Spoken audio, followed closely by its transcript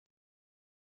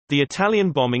The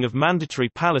Italian bombing of mandatory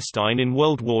Palestine in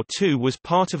World War II was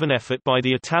part of an effort by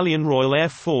the Italian Royal Air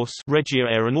Force Regia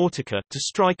Aeronautica to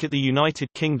strike at the United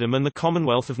Kingdom and the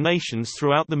Commonwealth of Nations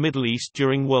throughout the Middle East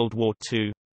during World War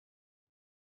II.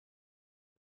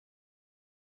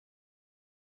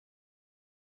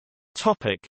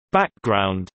 Topic: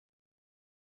 Background.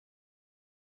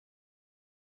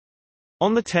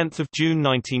 On 10 June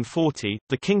 1940,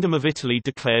 the Kingdom of Italy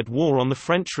declared war on the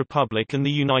French Republic and the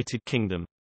United Kingdom.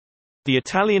 The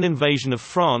Italian invasion of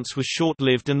France was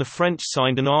short-lived and the French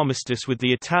signed an armistice with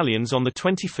the Italians on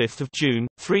 25 June,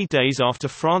 3 days after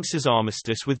France's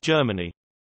armistice with Germany.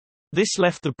 This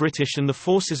left the British and the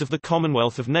forces of the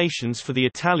Commonwealth of Nations for the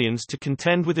Italians to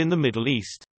contend within the Middle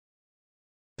East.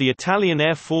 The Italian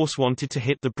Air Force wanted to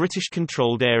hit the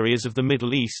British-controlled areas of the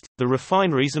Middle East. The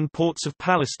refineries and ports of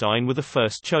Palestine were the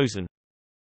first chosen.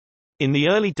 In the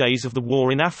early days of the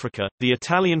war in Africa, the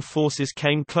Italian forces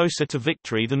came closer to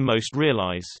victory than most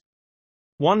realize.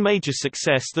 One major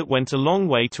success that went a long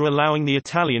way to allowing the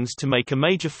Italians to make a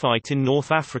major fight in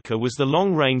North Africa was the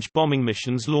long-range bombing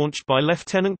missions launched by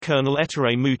Lieutenant Colonel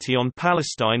Ettore Muti on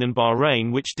Palestine and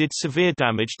Bahrain, which did severe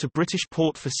damage to British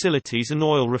port facilities and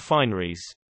oil refineries.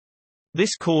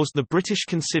 This caused the British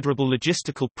considerable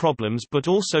logistical problems but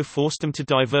also forced them to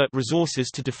divert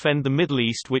resources to defend the Middle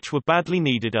East, which were badly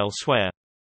needed elsewhere.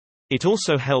 It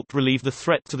also helped relieve the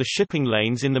threat to the shipping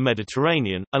lanes in the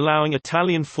Mediterranean, allowing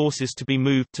Italian forces to be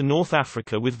moved to North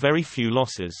Africa with very few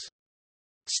losses.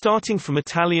 Starting from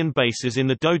Italian bases in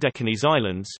the Dodecanese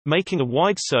Islands, making a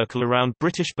wide circle around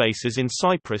British bases in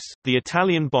Cyprus, the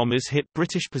Italian bombers hit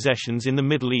British possessions in the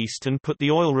Middle East and put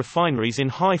the oil refineries in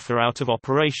Haifa out of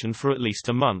operation for at least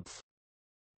a month.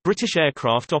 British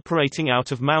aircraft operating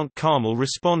out of Mount Carmel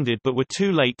responded but were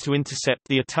too late to intercept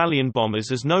the Italian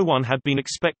bombers, as no one had been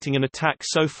expecting an attack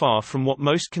so far from what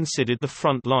most considered the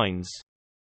front lines.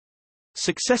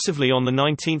 Successively on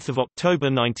 19 October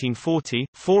 1940,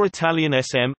 4 Italian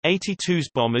SM-82s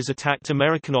bombers attacked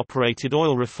American-operated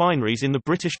oil refineries in the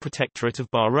British Protectorate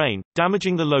of Bahrain,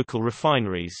 damaging the local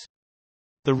refineries.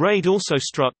 The raid also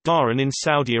struck Dhahran in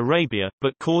Saudi Arabia,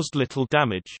 but caused little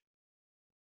damage.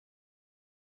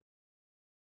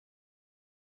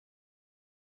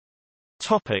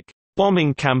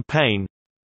 Bombing campaign.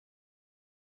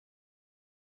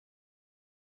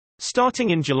 Starting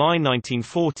in July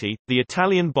 1940, the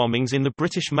Italian bombings in the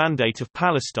British Mandate of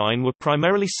Palestine were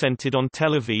primarily centered on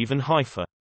Tel Aviv and Haifa.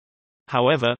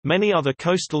 However, many other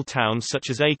coastal towns such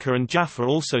as Acre and Jaffa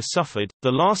also suffered.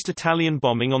 The last Italian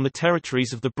bombing on the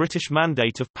territories of the British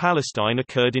Mandate of Palestine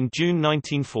occurred in June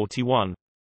 1941.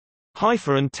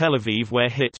 Haifa and Tel Aviv were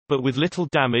hit, but with little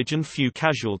damage and few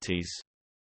casualties.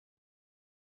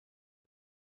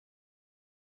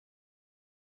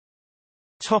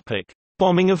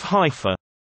 Bombing of Haifa.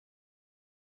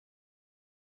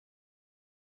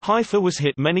 Haifa was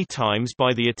hit many times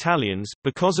by the Italians,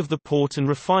 because of the port and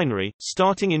refinery,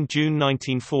 starting in June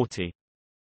 1940.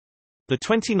 The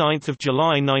 29th of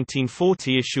July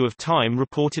 1940 issue of Time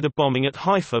reported a bombing at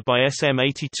Haifa by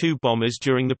SM-82 bombers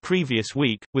during the previous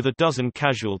week, with a dozen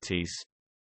casualties.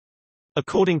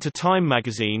 According to Time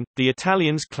magazine, the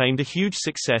Italians claimed a huge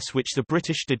success which the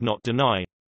British did not deny.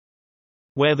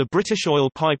 Where the British oil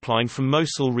pipeline from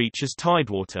Mosul reaches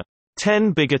tidewater,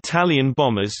 10 big Italian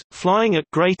bombers, flying at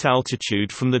great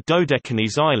altitude from the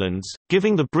Dodecanese Islands,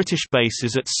 giving the British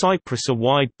bases at Cyprus a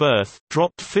wide berth,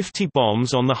 dropped 50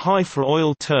 bombs on the Haifa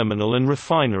oil terminal and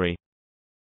refinery.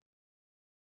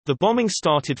 The bombing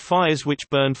started fires which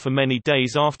burned for many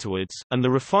days afterwards, and the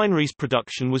refinery's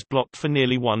production was blocked for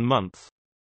nearly 1 month.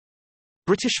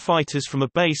 British fighters from a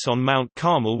base on Mount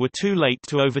Carmel were too late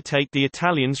to overtake the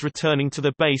Italians returning to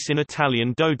the base in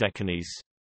Italian Dodecanese.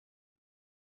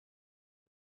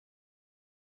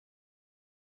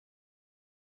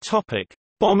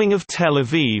 Bombing of Tel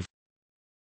Aviv.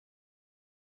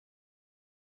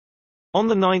 On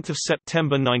 9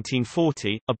 September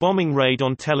 1940, a bombing raid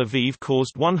on Tel Aviv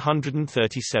caused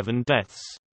 137 deaths.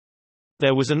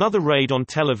 There was another raid on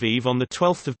Tel Aviv on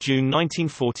 12 June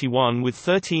 1941 with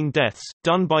 13 deaths,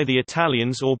 done by the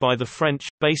Italians or by the French,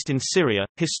 based in Syria.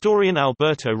 Historian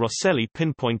Alberto Rosselli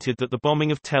pinpointed that the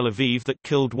bombing of Tel Aviv that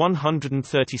killed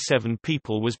 137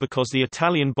 people was because the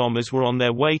Italian bombers were on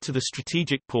their way to the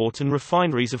strategic port and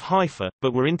refineries of Haifa,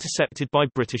 but were intercepted by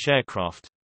British aircraft.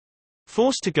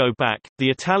 Forced to go back, the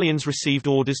Italians received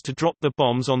orders to drop the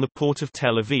bombs on the port of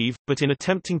Tel Aviv, but in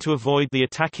attempting to avoid the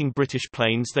attacking British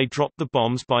planes they dropped the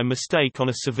bombs by mistake on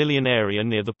a civilian area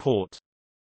near the port.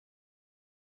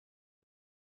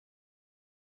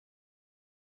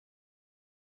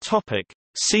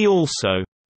 See also: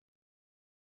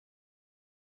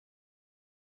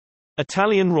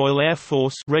 Italian Royal Air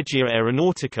Force Regia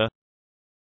Aeronautica.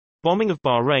 Bombing of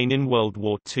Bahrain in World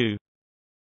War II.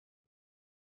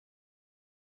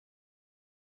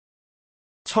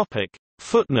 Topic.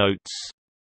 Footnotes.